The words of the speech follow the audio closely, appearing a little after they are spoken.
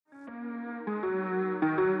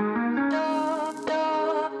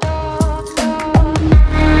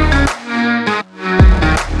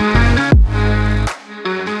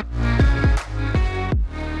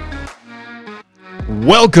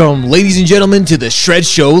Welcome, ladies and gentlemen, to the Shred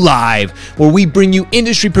Show Live, where we bring you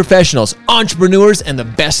industry professionals, entrepreneurs, and the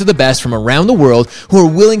best of the best from around the world who are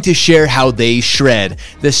willing to share how they shred,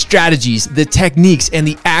 the strategies, the techniques, and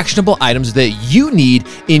the actionable items that you need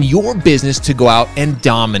in your business to go out and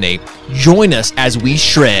dominate. Join us as we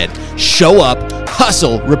shred, show up,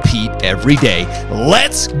 hustle, repeat every day.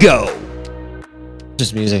 Let's go.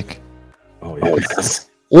 Just music. Oh, yes.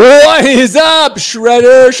 What is up,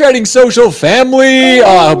 Shredding Social family?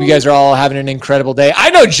 I hope you guys are all having an incredible day. I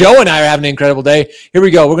know Joe and I are having an incredible day. Here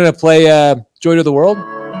we go. We're going to play Joy to the World.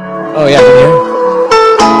 Oh, yeah.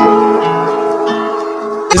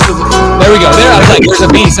 There we go. There, I was like, there's a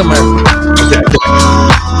B somewhere.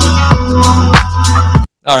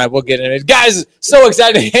 All right, we'll get in it. Guys, so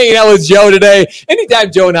excited hanging out with Joe today.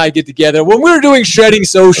 Anytime Joe and I get together, when we're doing Shredding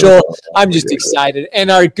Social, I'm just excited.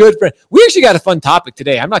 And our good friend, we actually got a fun topic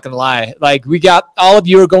today. I'm not going to lie. Like, we got all of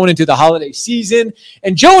you are going into the holiday season.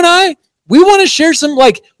 And Joe and I, we want to share some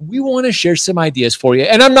ideas for you.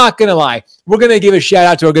 And I'm not going to lie. We're going to give a shout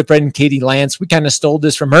out to our good friend, Katie Lance. We kind of stole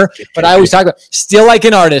this from her. But I always talk about still like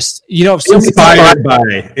an artist. You know, Inspired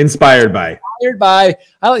by. Inspired by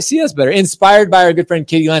our good friend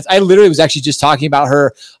Katie Lance. I literally was actually just talking about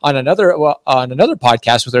her on another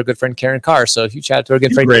podcast with our good friend Karen Carr. So huge shout out to our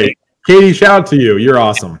good friend Great. Katie, shout out to you. You're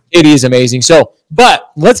awesome. Katie is amazing. So,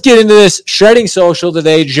 but let's get into this Shredding Social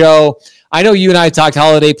today, Joe. I know you and I talked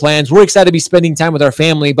holiday plans. We're excited to be spending time with our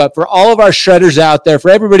family, but for all of our shredders out there, for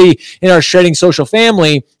everybody in our Shredding Social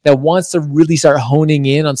family that wants to really start honing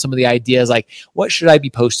in on some of the ideas, like what should I be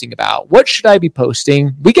posting about? What should I be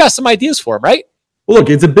posting? We got some ideas for them, right? Well, look,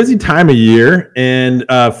 it's a busy time of year, and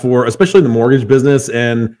for especially the mortgage business,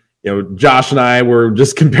 and Josh and I were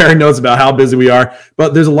just comparing notes about how busy we are.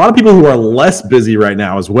 But there's a lot of people who are less busy right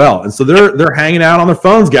now as well, and so they're hanging out on their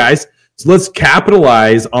phones, guys. So let's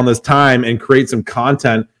capitalize on this time and create some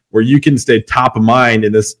content where you can stay top of mind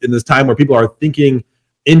in this time where people are thinking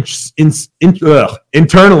internally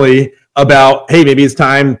about, hey, maybe it's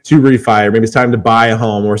time to refi, or maybe it's time to buy a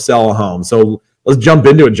home or sell a home. So let's jump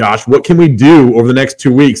into it, Josh. What can we do over the next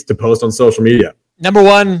 2 weeks to post on social media? Number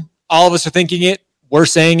one, all of us are thinking it. We're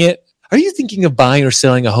saying it. Are you thinking of buying or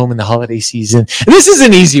selling a home in the holiday season? And this is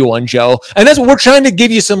an easy one, Joe. And that's what we're trying to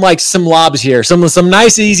give you some lobs here, some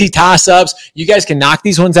nice, easy toss-ups. You guys can knock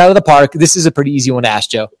these ones out of the park. This is a pretty easy one to ask,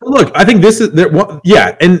 Joe. Look, I think this is,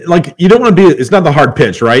 and like you don't want to it's not the hard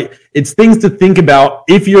pitch, right? It's things to think about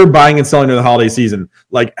if you're buying and selling in the holiday season.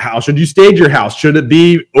 Like, how should you stage your house? Should it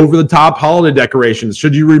be over-the-top holiday decorations?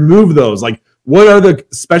 Should you remove those? Like, what are the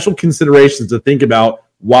special considerations to think about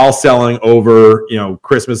while selling over,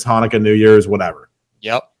 Christmas, Hanukkah, New Year's, whatever?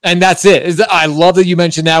 Yep. And that's it. I love that you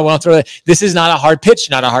mentioned that. We'll throw that. This is not a hard pitch,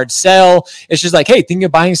 not a hard sell. It's just like, hey, thinking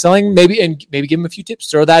of buying, selling, maybe give them a few tips.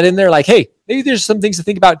 Throw that in there. Like, hey, maybe there's some things to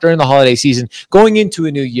think about during the holiday season, going into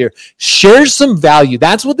a new year. Share some value.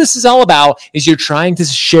 That's what this is all about, is you're trying to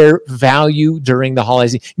share value during the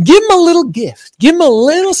holiday season. Give them a little gift. Give them a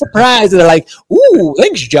little surprise. They're like, ooh,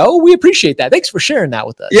 thanks, Joe. We appreciate that. Thanks for sharing that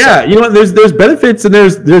with us. Yeah, there's benefits and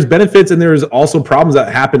there's benefits, and there's also problems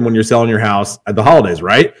that happen when you're selling your house at the holidays,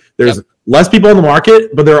 right? There's less people on the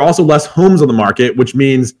market, but there are also less homes on the market, which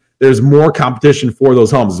means there's more competition for those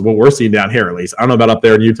homes, is what we're seeing down here, at least. I don't know about up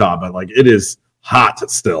there in Utah, but like it is hot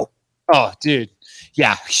still. Oh, dude.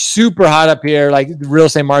 Yeah, super hot up here. Like the real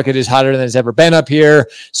estate market is hotter than it's ever been up here.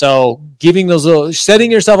 So setting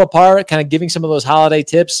yourself apart, kind of giving some of those holiday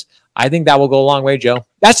tips, I think that will go a long way, Joe.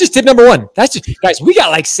 That's just tip number one. Guys, we got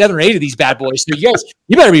like 7 or 8 of these bad boys. So you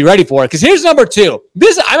better be ready for it. Because here's number 2.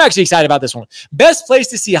 I'm actually excited about this one. Best place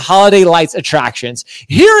to see holiday lights attractions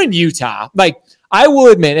here in Utah. Like, I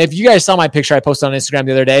will admit, if you guys saw my picture I posted on Instagram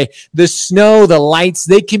the other day, the snow, the lights,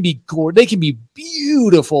 they can be gorgeous. They can be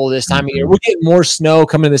beautiful this time of year. We're getting more snow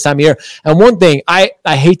coming this time of year. And one thing, I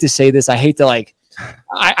hate to say this, I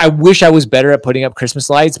wish I was better at putting up Christmas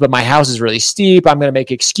lights, but my house is really steep. I'm going to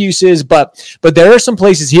make excuses, but there are some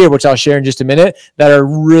places here, which I'll share in just a minute, that are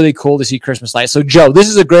really cool to see Christmas lights. So Joe, this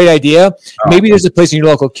is a great idea. Maybe there's a place in your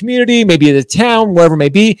local community, maybe in the town, wherever it may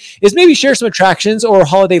be, is maybe share some attractions or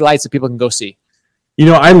holiday lights that people can go see.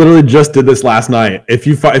 I literally just did this last night. If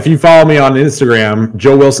you follow me on Instagram,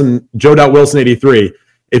 Joe.Wilson83,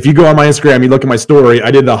 if you go on my Instagram, you look at my story, I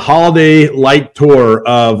did the holiday light tour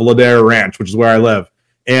of Ladera Ranch, which is where I live.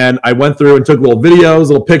 And I went through and took little videos,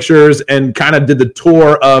 little pictures, and kind of did the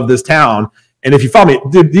tour of this town. And if you follow me,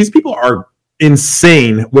 dude, these people are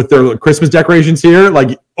insane with their Christmas decorations here,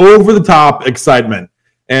 like over the top excitement.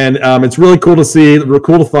 And it's really cool to see, really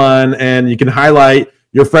cool to fun. And you can highlight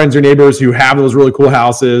your friends or neighbors who have those really cool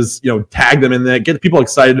houses, tag them in there, get people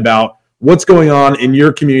excited about what's going on in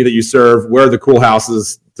your community that you serve, where are the cool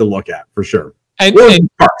houses to look at for sure. And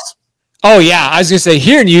parks. Oh, yeah. I was going to say,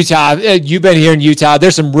 here in Utah, you've been here in Utah,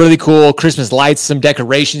 there's some really cool Christmas lights, some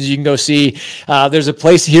decorations you can go see. There's a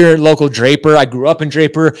place here, local Draper. I grew up in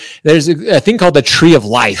Draper. There's a thing called the Tree of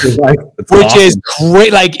Life, which is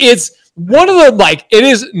great. Like, it's one of the, like, it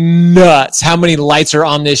is nuts how many lights are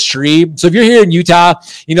on this tree. So if you're here in Utah,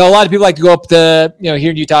 a lot of people like to go up the,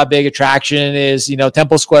 here in Utah, big attraction is,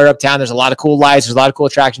 Temple Square uptown. There's a lot of cool lights. There's a lot of cool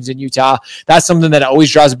attractions in Utah. That's something that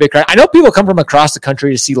always draws a big crowd. I know people come from across the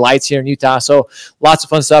country to see lights here in Utah. So lots of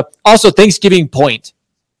fun stuff. Also, Thanksgiving Point.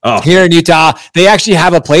 Here in Utah, they actually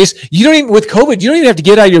have a place. With COVID, you don't even have to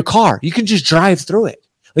get out of your car. You can just drive through it.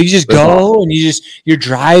 Like you just go and you're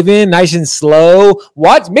driving nice and slow.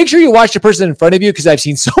 Make sure you watch the person in front of you because I've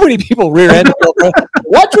seen so many people rear end.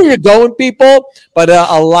 Watch where you're going, people. But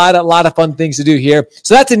a lot of fun things to do here.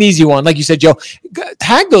 So that's an easy one. Like you said, Joe,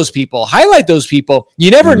 tag those people, highlight those people.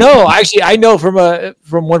 You never know. Actually, I know from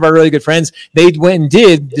one of our really good friends, they went and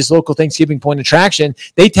did this local Thanksgiving Point attraction.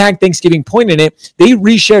 They tagged Thanksgiving Point in it. They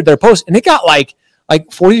reshared their post and it got like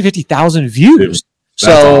 40 to 50,000 views.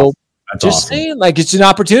 So. Awesome. That's just awesome. Saying, like, it's an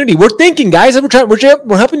opportunity. We're thinking, guys.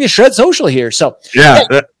 We're helping you shred social here. So yeah,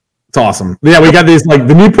 it's awesome. Yeah, we got these like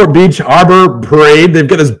the Newport Beach Harbor Parade. They've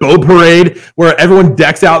got this boat parade where everyone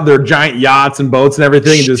decks out their giant yachts and boats and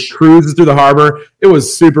everything and just cruises through the harbor. It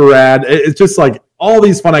was super rad. It's just like all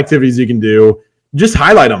these fun activities you can do. Just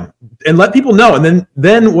highlight them and let people know. And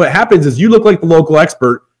then what happens is you look like the local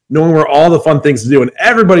expert, knowing where all the fun things to do, and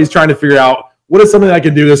everybody's trying to figure out. What is something I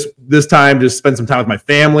can do this time? Just spend some time with my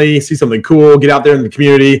family, see something cool, get out there in the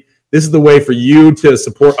community. This is the way for you to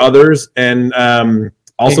support others and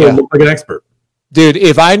also look like an expert. Dude,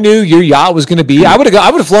 if I knew your yacht was going to be, I would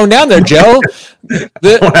have flown down there, Joe. I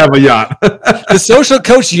don't have a yacht. The Social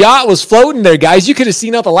Coach yacht was floating there, guys. You could have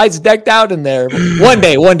seen all the lights decked out in there. One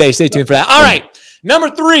day, stay tuned for that. All right, number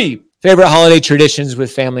 3. Favorite holiday traditions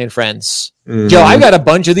with family and friends. Joe, I've got a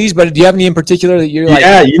bunch of these, but do you have any in particular that you're like?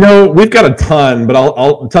 Yeah, we've got a ton, but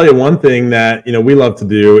I'll tell you one thing that, we love to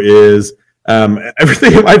do is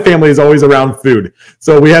everything in my family is always around food.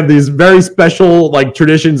 So we have these very special like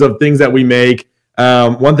traditions of things that we make.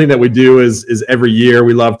 One thing that we do is every year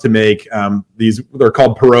we love to make they're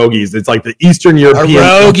called pierogies. It's like the Eastern European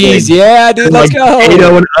pierogies. Yeah, dude, let's go.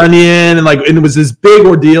 Potato and onion and it was this big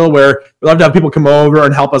ordeal where we love to have people come over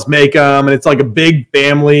and help us make them, and it's like a big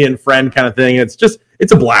family and friend kind of thing.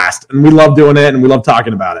 It's a blast, and we love doing it, and we love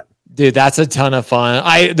talking about it. Dude, that's a ton of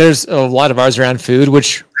fun. There's a lot of ours around food,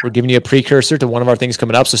 which we're giving you a precursor to one of our things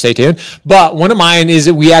coming up, so stay tuned. But one of mine is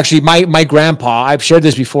that we actually, my grandpa, I've shared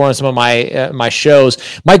this before on some of my shows.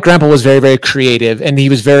 My grandpa was very, very creative, and he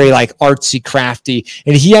was very like artsy, crafty,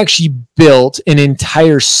 and he actually built an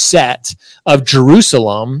entire set of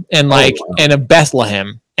Jerusalem and and of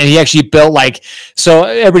Bethlehem. And he actually built so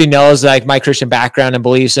everybody knows my Christian background and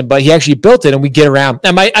beliefs, but he actually built it, and we get around.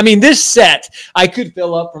 And this set I could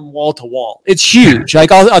fill up from wall to wall. It's huge.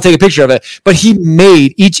 I'll take a picture of it. But he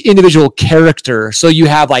made each individual character. So you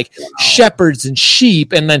have shepherds and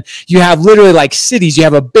sheep, and then you have literally cities. You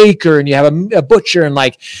have a baker and you have a butcher,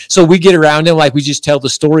 and so we get around and we just tell the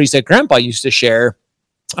stories that Grandpa used to share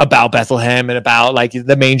about Bethlehem and about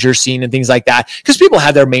the manger scene and things like that, because people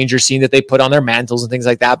have their manger scene that they put on their mantles and things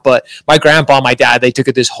like that. But my grandpa and my dad, they took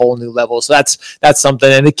it this whole new level. So that's something,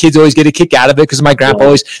 and the kids always get a kick out of it because my grandpa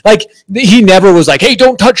always he never was hey,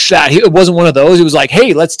 don't touch that. It wasn't one of those. It was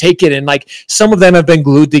hey, let's take it. And some of them have been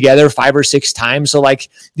glued together 5 or 6 times. So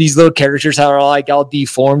these little characters are all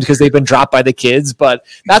deformed because they've been dropped by the kids. But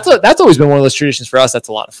that's always been one of those traditions for us. That's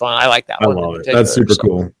a lot of fun. I like that one. I love it. That's super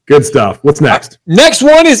cool. Good stuff. What's next? Next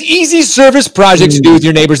one is easy service projects to do with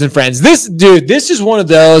your neighbors and friends. This is one of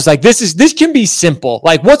those, this can be simple.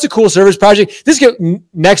 What's a cool service project?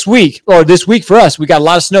 Next week or this week for us, we got a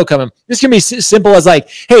lot of snow coming. This can be simple as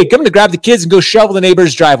hey, come to grab the kids and go shovel the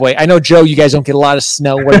neighbor's driveway. I know, Joe, you guys don't get a lot of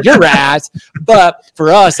snow where you're at, but for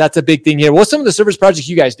us, that's a big thing here. What's some of the service projects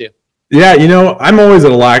you guys do? Yeah, I'm always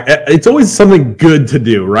at a lack. It's always something good to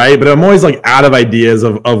do, right? But I'm always out of ideas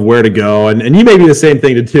of where to go. And you may be the same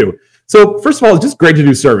thing too. So first of all, it's just great to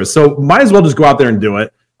do service. So might as well just go out there and do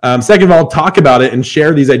it. Second of all, talk about it and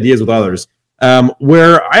share these ideas with others.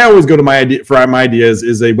 Where I always go to my ideas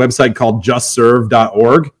is a website called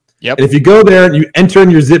justserve.org. Yep. And if you go there and you enter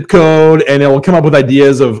in your zip code, and it will come up with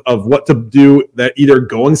ideas of what to do, that either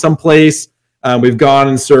going someplace. We've gone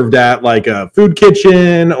and served at a food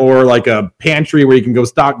kitchen or a pantry where you can go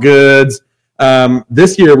stock goods.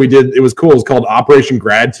 This year it was cool. It was called Operation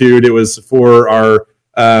Gratitude. It was for our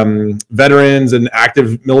veterans and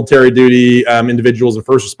active military duty individuals and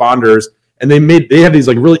first responders. and they have these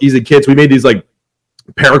like really easy kits. We made these like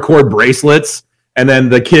paracord bracelets, and then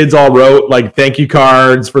the kids all wrote like thank you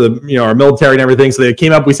cards for the our military and everything. So they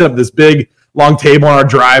came up. We set up this big long table on our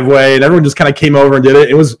driveway, and everyone just kind of came over and did it.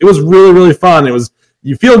 It was really, really fun. It was,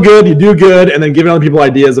 you feel good, you do good, and then giving other people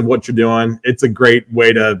ideas of what you're doing. It's a great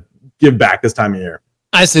way to give back this time of year.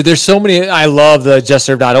 I see. There's so many. I love the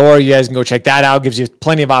justserve.org. You guys can go check that out. It gives you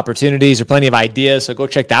plenty of opportunities or plenty of ideas. So go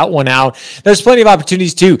check that one out. There's plenty of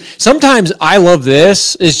opportunities too. Sometimes I love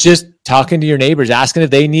this. It's just talking to your neighbors, asking if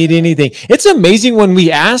they need anything. It's amazing when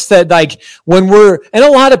we ask that, like when and a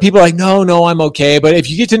lot of people are like, no, I'm okay. But if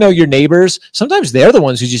you get to know your neighbors, sometimes they're the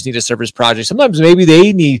ones who just need a service project. Sometimes maybe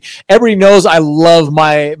they need, everybody knows I love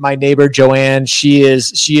my neighbor, Joanne. She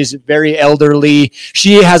is very elderly.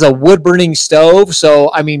 She has a wood burning stove.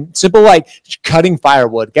 So, I mean, simple, like cutting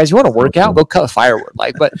firewood. Guys, you want to work out? Go cut firewood.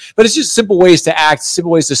 But it's just simple ways to act,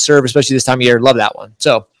 simple ways to serve, especially this time of year. Love that one.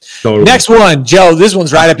 So, totally. Next one, Joe, this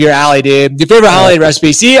one's right up your alley, dude. Your favorite holiday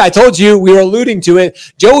recipe. See, I told you we were alluding to it.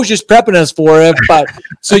 Joe was just prepping us for it. But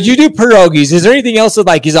so you do pierogies. Is there anything else that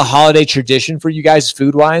like is a holiday tradition for you guys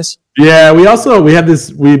food wise? Yeah, we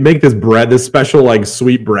make this bread, this special like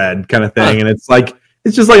sweet bread kind of thing. And it's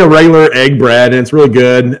just like a regular egg bread, and it's really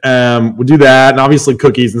good. We do that, and obviously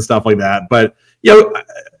cookies and stuff like that. But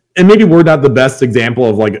and maybe we're not the best example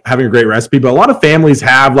of like having a great recipe, but a lot of families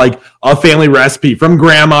have like a family recipe from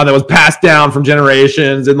grandma that was passed down from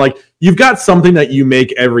generations. And like, you've got something that you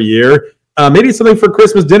make every year. Maybe it's something for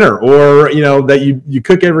Christmas dinner, or, that you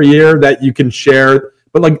cook every year that you can share.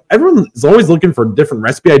 But like, everyone is always looking for different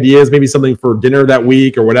recipe ideas, maybe something for dinner that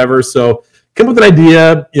week or whatever. So come up with an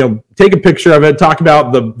idea, take a picture of it, talk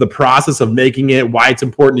about the process of making it, why it's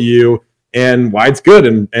important to you and why it's good,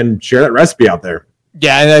 and share that recipe out there.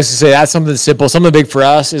 Yeah, and I was going to say that's something simple. Something big for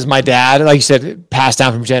us is my dad, like you said, passed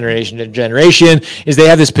down from generation to generation, is they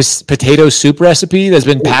have this potato soup recipe that's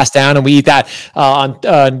been passed down, and we eat that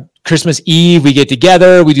on Christmas Eve. We get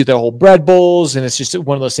together, we do the whole bread bowls, and it's just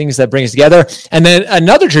one of those things that brings us together. And then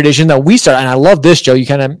another tradition that we start, and I love this, Joe, you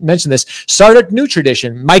kind of mentioned this, started a new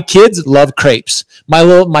tradition. My kids love crepes.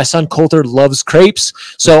 My son Coulter loves crepes.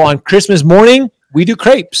 So on Christmas morning, we do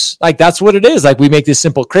crepes. Like that's what it is. Like we make this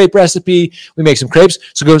simple crepe recipe. We make some crepes.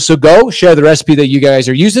 So go share the recipe that you guys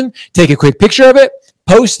are using. Take a quick picture of it,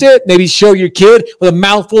 post it, maybe show your kid with a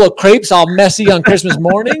mouthful of crepes all messy on Christmas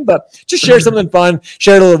morning, but just share something fun,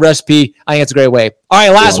 share a little recipe. I think it's a great way. All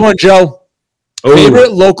right, last one, Joe.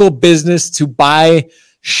 Favorite local business to buy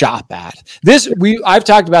shop at. I've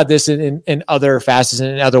talked about this in other facets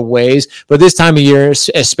and in other ways, but this time of year,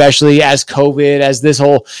 especially as COVID, as this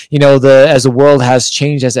whole, as the world has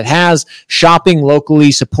changed as it has, shopping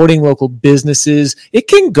locally, supporting local businesses, it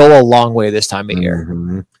can go a long way this time of year.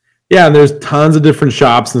 Mm-hmm. Yeah, and there's tons of different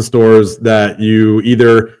shops and stores that you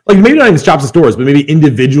either, like maybe not even shops and stores, but maybe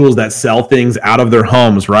individuals that sell things out of their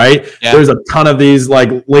homes, right? Yeah. There's a ton of these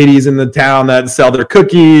like ladies in the town that sell their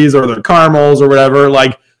cookies or their caramels or whatever,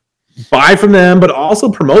 like buy from them, but also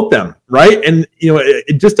promote them, right? And,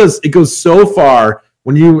 it goes so far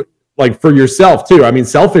when you, like for yourself too. I mean,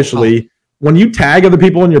 selfishly, when you tag other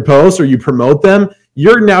people in your posts or you promote them,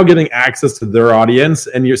 you're now getting access to their audience,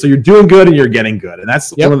 and you're doing good and you're getting good. And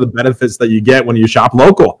that's one of the benefits that you get when you shop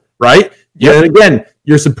local, right? Yeah. And again,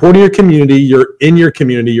 you're supporting your community, you're in your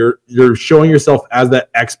community, you're showing yourself as that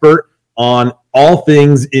expert on all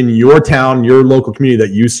things in your town, your local community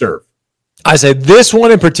that you serve. I say this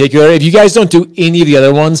one in particular, if you guys don't do any of the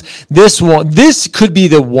other ones, this could be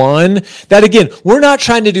the one that, again, we're not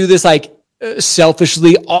trying to do this like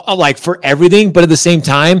selfishly, like for everything, but at the same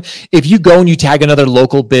time, if you go and you tag another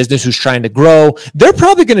local business who's trying to grow, they're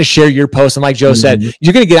probably going to share your post, and like Joe said,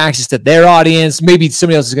 you're going to get access to their audience. Maybe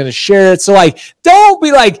somebody else is going to share it. So like, don't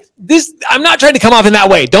be like this. I'm not trying to come off in that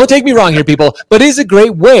way. Don't take me wrong here, people, but it is a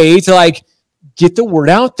great way to like get the word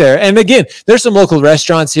out there. And again, there's some local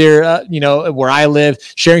restaurants here, where I live,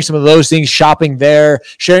 sharing some of those things, shopping there,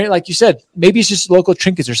 sharing, like you said, maybe it's just local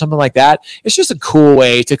trinkets or something like that. It's just a cool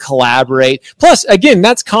way to collaborate. Plus, again,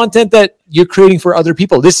 that's content that you're creating for other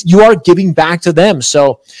people. You are giving back to them.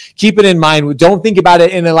 So keep it in mind. Don't think about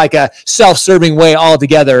it in a self-serving way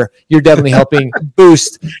altogether. You're definitely helping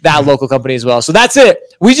boost that local company as well. So that's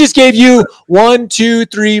it. We just gave you 1, 2,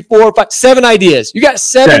 3, 4, 5, 7 ideas. You got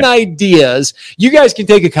 7 ideas. You guys can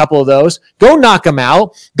take a couple of those. Go knock them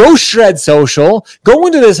out. Go shred social. Go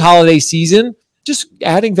into this holiday season just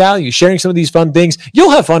adding value, sharing some of these fun things. You'll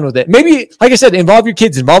have fun with it. Maybe, like I said, involve your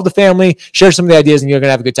kids, involve the family, share some of the ideas, and you're going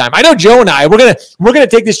to have a good time. I know Joe and I, we're going to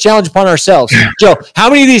take this challenge upon ourselves. Joe, how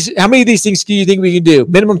many of these things do you think we can do?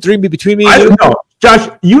 Minimum 3 between me and you? I don't know. Josh,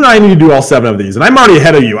 you and I need to do all 7 of these, and I'm already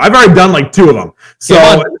ahead of you. I've already done like 2 of them. So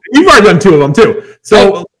you've already done 2 of them too.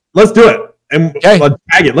 So let's do it. And let's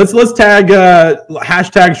tag it. Let's tag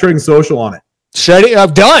hashtag Shredding Social on it. Shredding,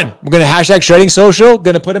 I'm done. We're going to hashtag Shredding Social.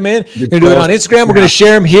 Going to put them in. We're going to do it on Instagram. We're going to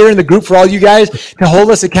share them here in the group for all you guys to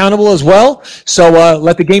hold us accountable as well. So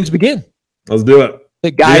let the games begin. Let's do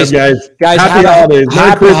it. Guys, happy holidays.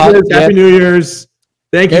 Merry Christmas. Happy New Year's.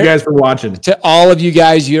 Thank you guys for watching. To all of you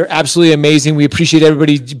guys, you're absolutely amazing. We appreciate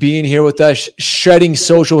everybody being here with us, Shredding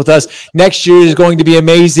Social with us. Next year is going to be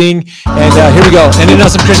amazing. And here we go. Ending on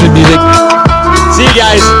some Christmas music. See you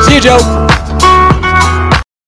guys. See you, Joe.